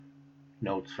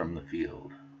Notes from the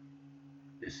field.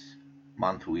 This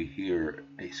month we hear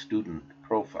a student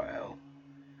profile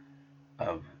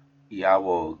of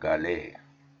Yawo Galé.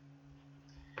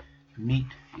 Meet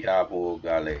Yawo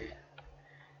Galé.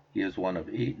 He is one of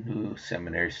 8 new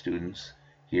seminary students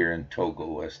here in Togo,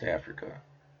 West Africa,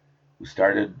 who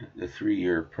started the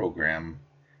 3-year program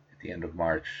at the end of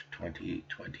March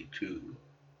 2022.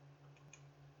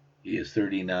 He is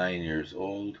 39 years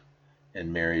old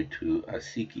and married to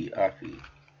Asiki Afi.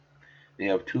 They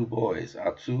have 2 boys,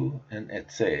 Atsu and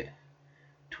Etse,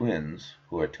 twins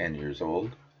who are 10 years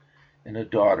old, and a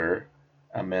daughter,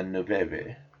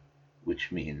 Amenuveve, which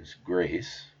means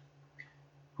grace,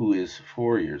 who is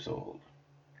 4 years old.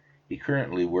 He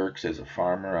currently works as a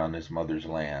farmer on his mother's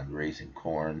land, raising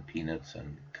corn, peanuts,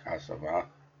 and cassava,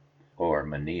 or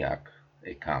manioc,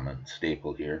 a common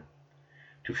staple here,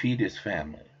 to feed his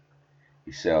family.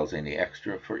 He sells any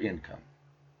extra for income.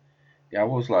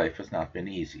 Yawo's life has not been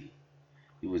easy.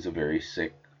 He was a very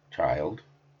sick child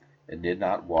and did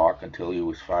not walk until he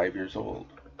was 5 years old.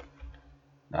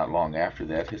 Not long after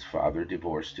that, his father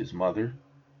divorced his mother,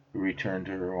 who returned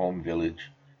to her home village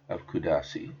of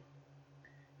Kudasi.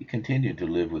 He continued to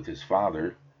live with his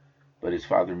father, but his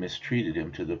father mistreated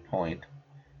him to the point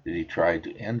that he tried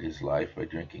to end his life by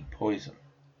drinking poison.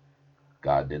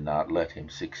 God did not let him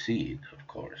succeed, of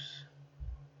course.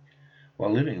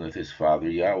 While living with his father,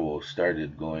 Yawo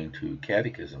started going to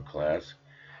catechism class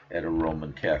at a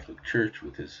Roman Catholic church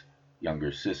with his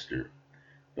younger sister,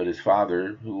 but his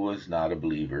father, who was not a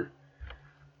believer,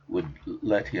 would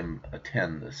let him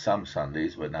attend some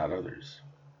Sundays but not others.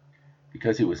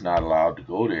 Because he was not allowed to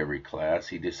go to every class,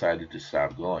 he decided to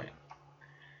stop going.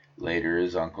 Later,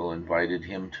 his uncle invited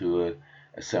him to an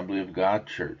Assembly of God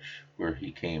church, where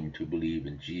he came to believe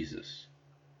in Jesus.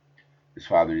 His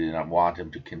father did not want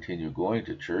him to continue going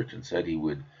to church and said he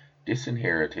would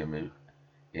disinherit him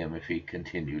if he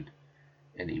continued,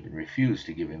 and even refused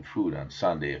to give him food on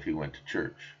Sunday if he went to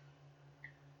church.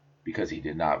 Because he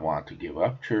did not want to give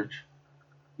up church,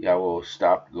 Yawo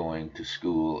stopped going to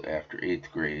school after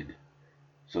 8th grade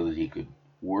so that he could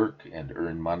work and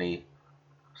earn money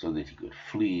so that he could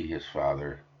flee his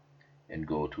father and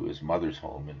go to his mother's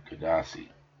home in Kudasi.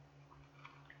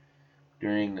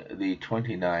 During the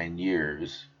 29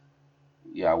 years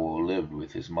Yawo lived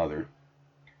with his mother,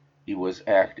 he was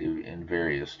active in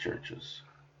various churches.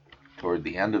 Toward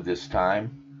the end of this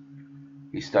time,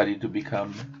 he studied to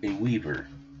become a weaver,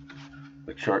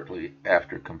 but shortly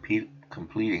after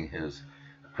completing his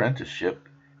apprenticeship,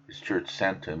 his church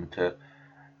sent him to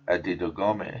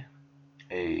Adidogome,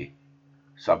 a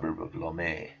suburb of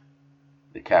Lomé,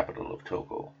 the capital of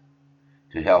Togo,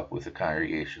 to help with the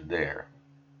congregation there.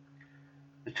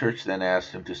 The church then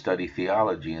asked him to study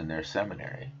theology in their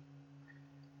seminary.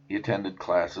 He attended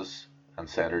classes on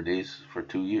Saturdays for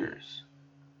 2 years.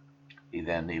 He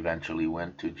then eventually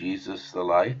went to Jesus the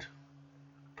Light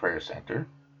Prayer Center,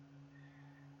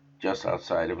 just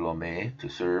outside of Lomé, to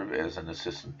serve as an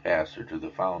assistant pastor to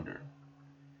the founder.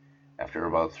 After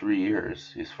about 3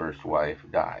 years, his first wife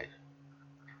died.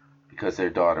 Because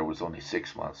their daughter was only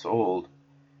 6 months old,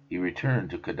 he returned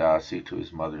to Kudasi, to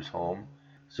his mother's home,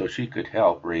 so she could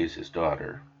help raise his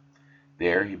daughter.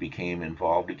 There he became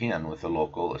involved again with the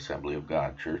local Assembly of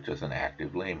God church as an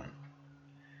active layman.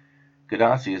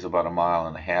 Kudasi is about 1.5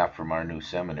 miles from our new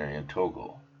seminary in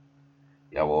Togo.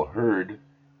 Yawo heard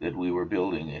that we were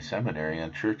building a seminary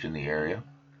and church in the area,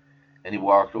 and he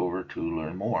walked over to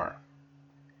learn more.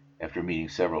 After meeting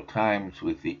several times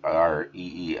with the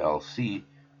REELC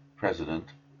president,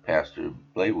 Pastor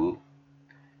Blewu,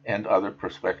 and other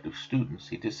prospective students,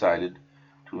 he decided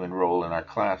to enroll in our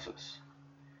classes.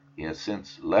 He has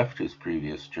since left his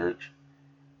previous church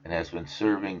and has been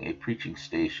serving a preaching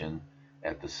station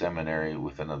at the seminary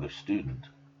with another student,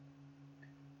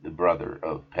 the brother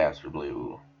of Pastor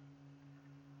Blewu.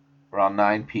 Around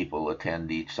 9 people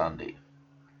attend each Sunday.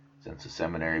 Since the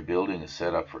seminary building is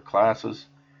set up for classes,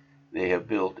 they have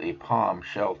built a palm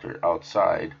shelter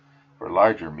outside for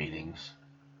larger meetings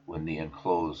when the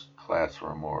enclosed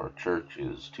classroom or church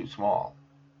is too small.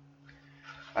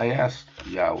 I asked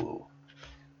Yawo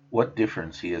what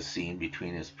difference he has seen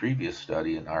between his previous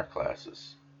study and our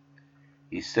classes.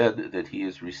 He said that he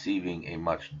is receiving a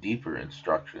much deeper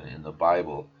instruction in the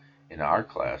Bible in our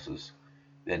classes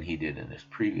than he did in his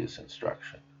previous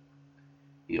instruction.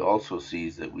 He also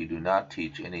sees that we do not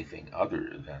teach anything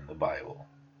other than the Bible.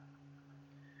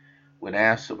 When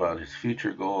asked about his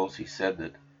future goals, he said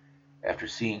that after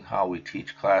seeing how we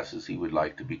teach classes, he would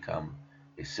like to become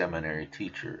a seminary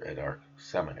teacher at our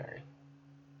seminary.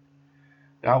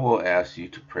 Yawo asks you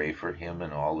to pray for him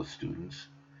and all the students.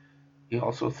 He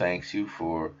also thanks you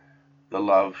for the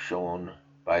love shown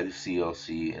by the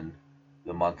CLC and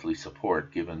the monthly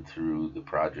support given through the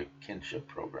Project Kinship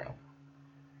program.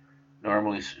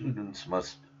 Normally, students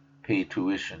must pay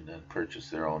tuition and purchase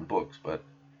their own books, but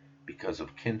because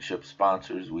of Kinship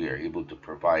sponsors, we are able to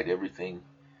provide everything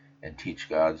and teach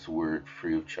God's Word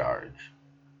free of charge.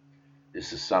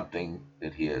 This is something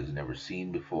that he has never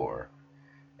seen before,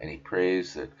 and he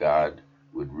prays that God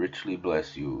would richly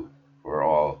bless you for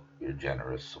all your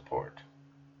generous support.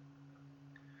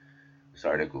 This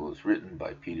article was written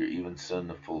by Peter Evenson,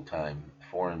 a full-time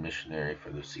foreign missionary for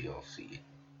the CLC.